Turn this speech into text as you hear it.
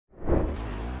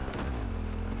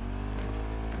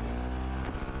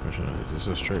Question is this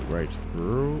a straight right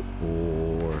through,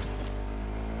 or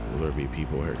will there be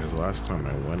people here? Because last time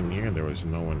I went in here, there was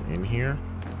no one in here.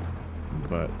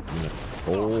 But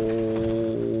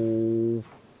oh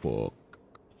fuck.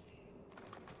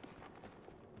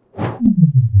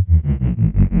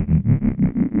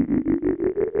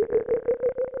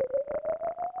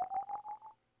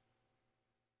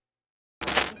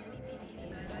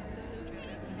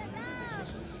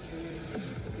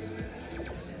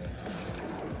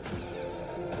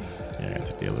 Yeah, I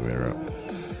took the elevator up.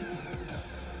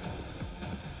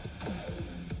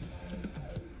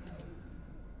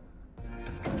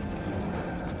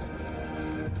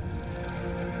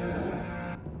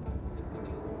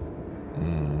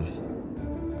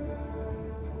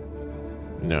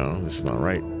 No, this is not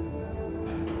right.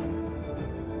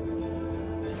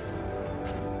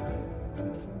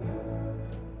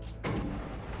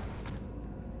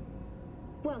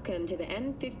 Welcome to the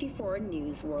N54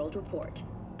 News World Report.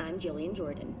 I'm Jillian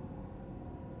Jordan.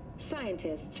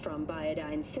 Scientists from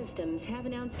Biodyne Systems have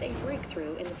announced a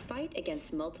breakthrough in the fight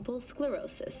against multiple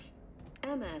sclerosis.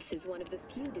 MS is one of the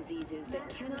few diseases that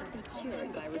cannot be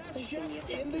cured by replacing the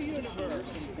effective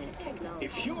infinite technology.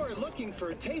 If you are looking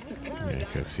for a taste of paradise, Yeah,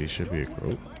 because he should be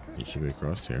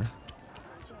across here.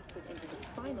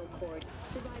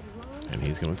 And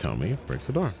he's gonna tell me, break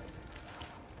the door.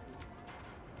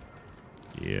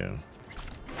 Yeah.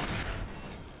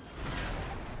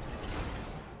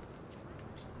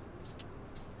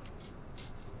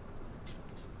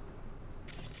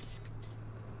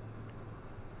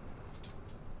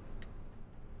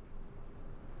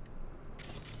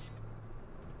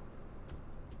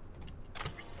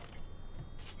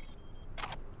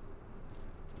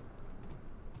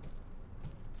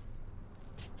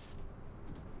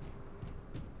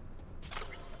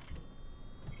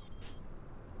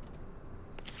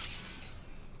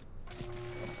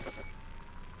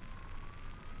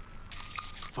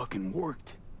 Fucking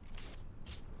worked.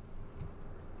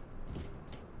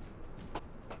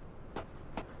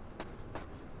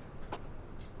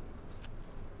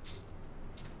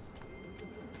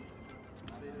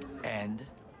 And?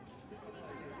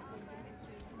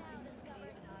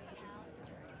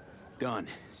 Done.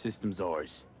 System's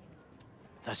ours.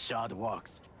 The shard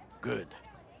works. Good.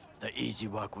 The easy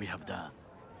work we have done.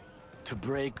 To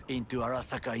break into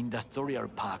Arasaka Industrial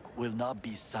Park will not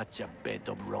be such a bed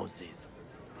of roses.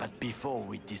 But before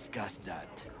we discuss that...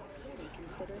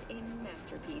 Considered a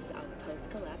masterpiece of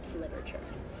post-collapse literature.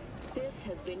 This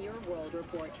has been your World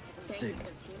Report.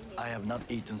 Sit. I have not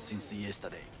eaten since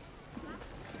yesterday.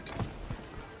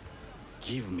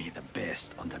 Give me the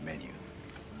best on the menu.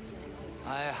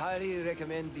 I highly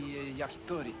recommend the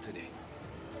yakitori today.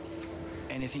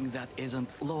 Anything that isn't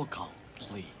local,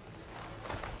 please.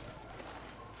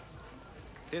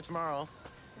 See you tomorrow.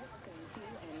 Welcome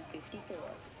to N54.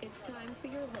 It's time for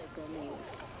your local news.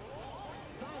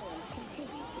 Violence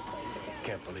continues to plague the town.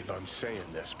 can't believe I'm saying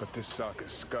this, but this Sokka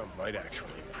scum might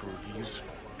actually prove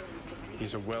useful.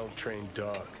 He's a well-trained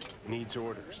dog. Needs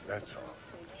orders, that's all.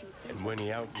 And when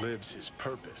he outlives his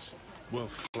purpose, we'll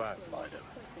flatline him.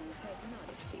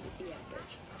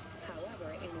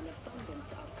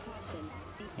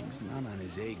 He's not on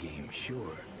his A game,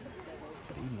 sure.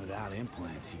 But even without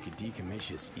implants, he could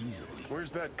decommission us easily.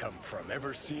 Where's that come from?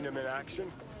 Ever seen him in action?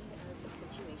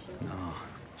 No,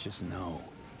 just no.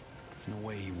 From the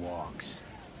way he walks,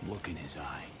 look in his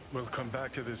eye. We'll come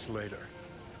back to this later.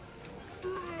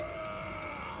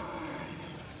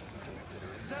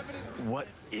 What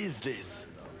is this?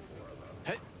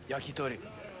 Hey, yakitori.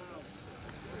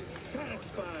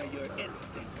 Satisfy your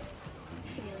instincts.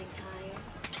 Feeling tired,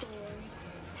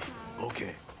 bored,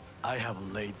 Okay, I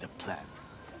have laid the plan.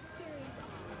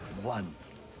 1.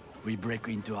 We break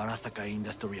into Arasaka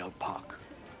Industrial Park.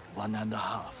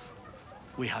 1.5.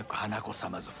 We hack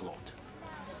Hanako-sama's float.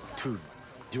 2.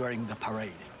 During the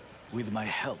parade, with my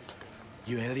help,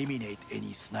 you eliminate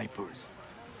any snipers.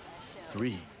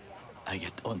 3. I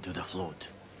get onto the float.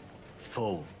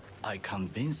 4. I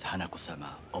convince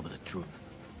Hanako-sama of the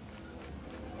truth.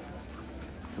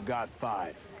 Forgot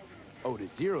 5. Oda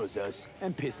zeros us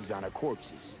and pisses on our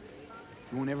corpses.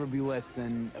 He won't ever be less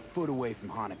than a foot away from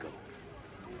Hanako.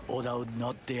 Oda would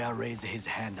not dare raise his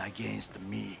hand against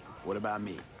me. What about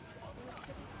me?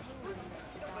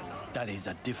 That is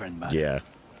a different matter. Yeah.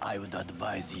 I would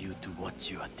advise you to watch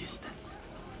your distance.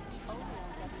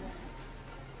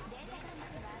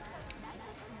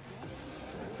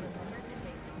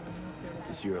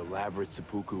 Is your elaborate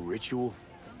seppuku ritual?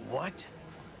 What?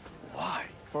 Why?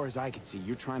 As far as I can see,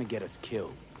 you're trying to get us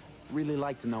killed. Really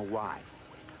like to know why.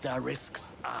 The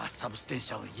risks are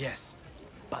substantial, yes.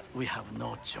 But we have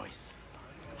no choice.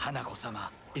 Hanako-sama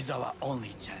is our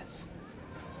only chance.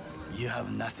 You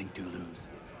have nothing to lose,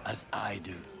 as I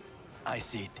do. I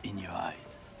see it in your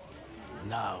eyes.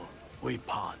 Now, we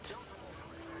part.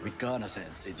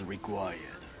 Reconnaissance is required.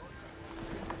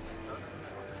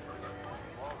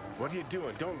 What are you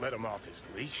doing? Don't let him off his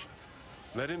leash.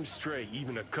 Let him stray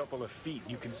even a couple of feet.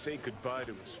 You can say goodbye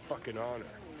to his fucking honor.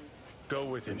 Go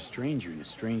with him. I'm a stranger in a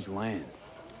strange land.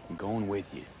 I'm going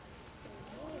with you.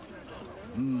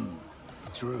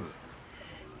 True.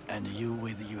 And you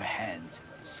with your hands,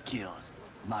 skills,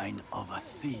 mind of a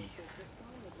thief.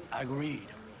 Agreed.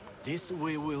 This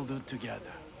we will do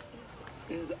together.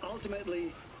 It is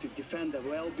ultimately to defend the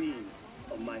well-being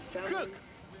of my family. Cook!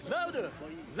 Louder!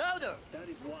 Louder! That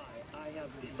is why I have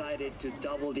decided to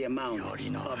double the amount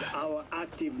Yorinobu. of our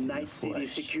active night city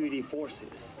flesh. security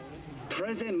forces.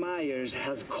 President Myers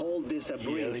has called this a He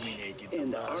breach eliminated the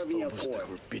in the last Armia obstacle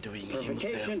port. between Provocation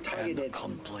himself and targeted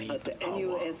complete at the power.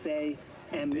 NUSA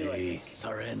and They military.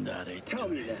 surrendered it Tell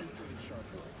to me him. then,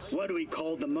 what do we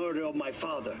call the murder of my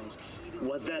father?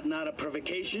 Was that not a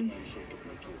provocation?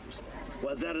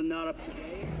 Was that not a...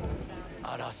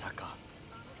 Arasaka,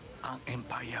 an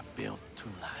empire built to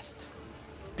last.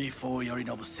 Before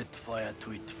Yorinobu set fire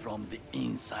to it from the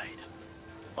inside,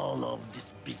 all of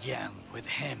this began with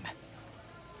him.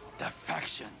 The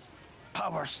factions,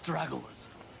 power struggles,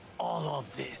 all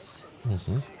of this.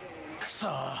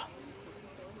 Kusa!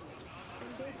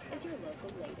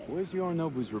 Where's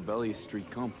Yorinobu's rebellious streak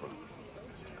come from?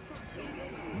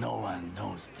 No one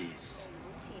knows this.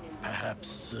 Perhaps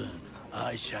soon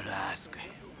I shall ask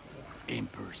him in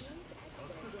person.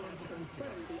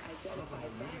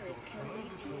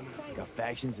 Got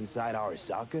factions inside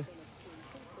Arasaka?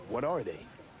 What are they?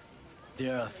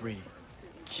 There are three: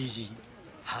 Kiji,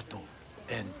 Hato,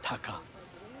 and Taka.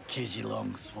 Kiji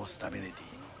longs for stability.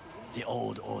 The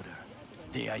old order.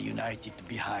 They are united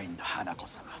behind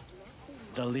Hanako-sama.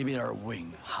 The liberal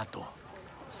wing, Hato,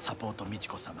 support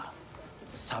Michiko-sama,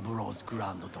 Saburo's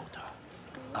granddaughter.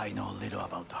 I know little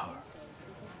about her.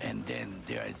 And then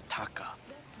there is Taka,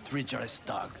 treacherous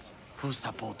thugs who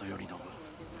support Yorinobu.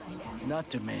 Not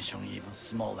to mention even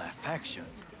smaller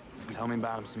factions. Tell me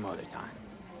about him some other time.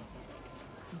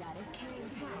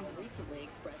 Town recently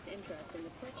expressed interest in the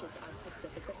purchase of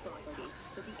Pacifica property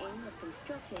with the aim of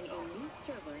constructing a new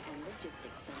server and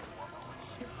logistics center.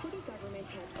 The city government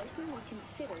has openly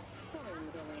considered selling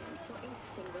the land for a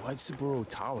single... Why'd Saburo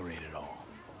tolerate it all?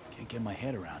 Can't get my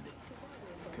head around it.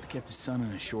 Could've kept his son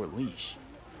on a short leash.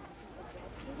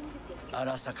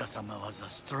 Arasaka-sama was a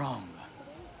strong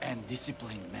and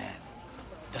disciplined man.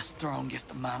 The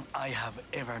strongest man I have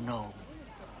ever known.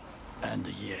 And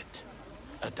yet,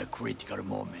 at a critical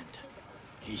moment,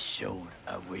 he showed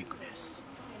a weakness.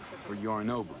 For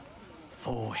Yorinobu.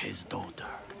 For his daughter.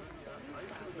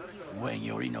 When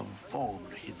Yorinobu formed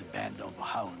his band of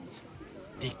hounds,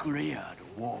 declared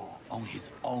war on his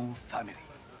own family,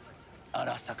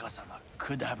 Arasaka-sama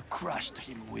could have crushed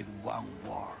him with one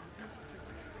word.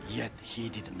 Yet he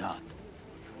did not,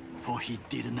 for he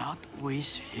did not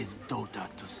wish his daughter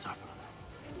to suffer.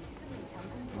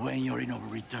 When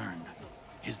Yorinobu returned,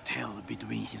 his tail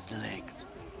between his legs,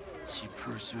 she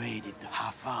persuaded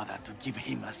her father to give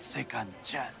him a second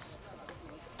chance.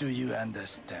 Do you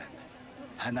understand?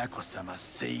 Hanako-sama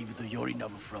saved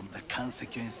Yorinobu from the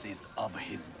consequences of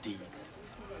his deeds.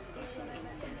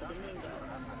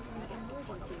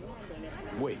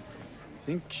 Wait,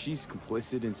 think she's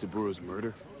complicit in Saburo's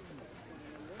murder?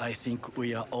 I think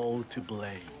we are all to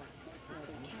blame.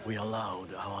 We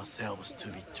allowed ourselves to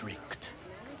be tricked.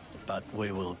 But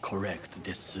we will correct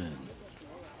this soon.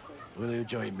 Will you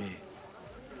join me?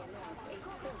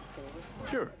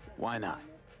 Sure, why not?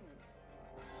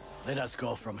 Let us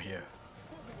go from here.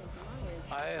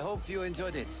 I hope you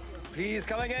enjoyed it. Please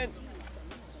come again.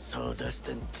 So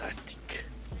fantastic.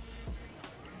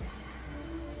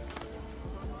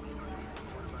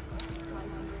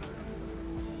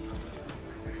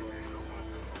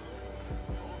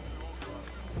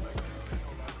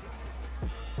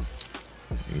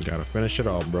 You gotta finish it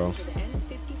all, bro. To the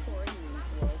N50